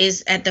Tesla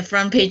is at the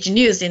front page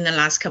news in the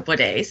last couple of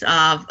days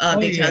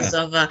because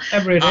of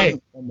every day.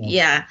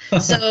 Yeah,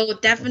 so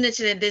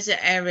definitely this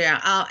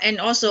area, and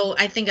also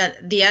I think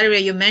the area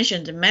you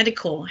mentioned,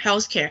 medical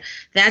healthcare,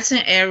 that's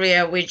an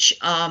area which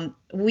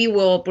we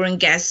will bring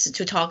guests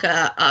to talk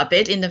a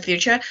bit in the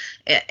future.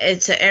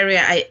 It's an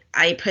area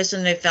I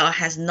personally felt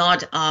has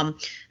not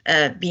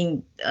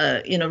been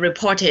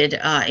reported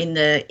in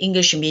the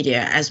English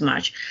media as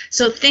much.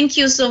 So thank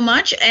you so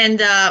much.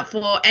 And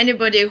for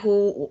anybody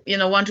who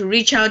want to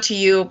reach out to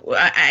you,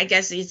 I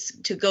guess it's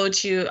to go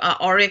to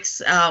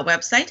Orrick's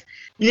website.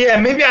 Yeah,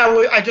 maybe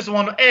I just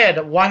want to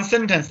add one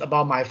sentence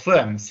about my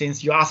firm.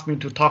 Since you asked me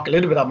to talk a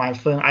little bit about my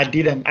firm, I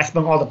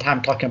spent all the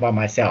time talking about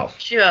myself.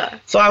 Sure.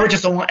 So I would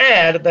just want to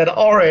add that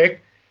Orrick,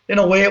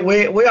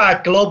 we are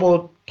a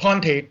global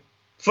 20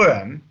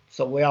 firm.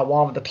 So we are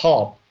one of the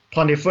top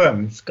 20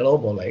 firms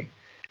globally.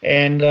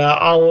 And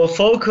our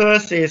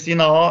focus is,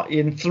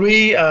 in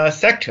three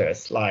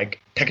sectors,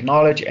 like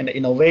technology and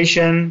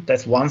innovation.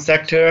 That's one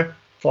sector.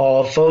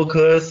 For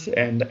focus,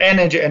 and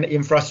energy and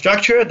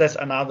infrastructure, that's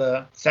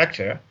another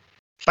sector.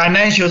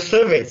 Financial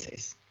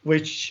services,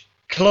 which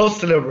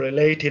closely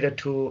related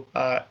to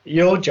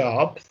your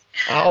job,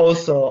 are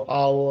also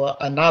our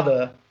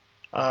another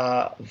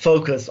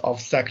focus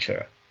of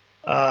sector.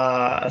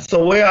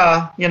 So we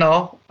are,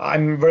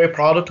 I'm very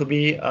proud to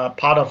be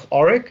part of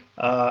Orrick.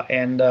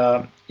 And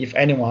if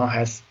anyone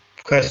has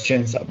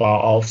questions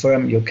about our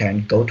firm, you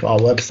can go to our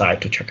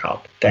website to check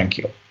out. Thank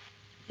you.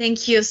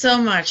 Thank you so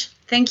much.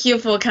 Thank you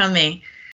for coming.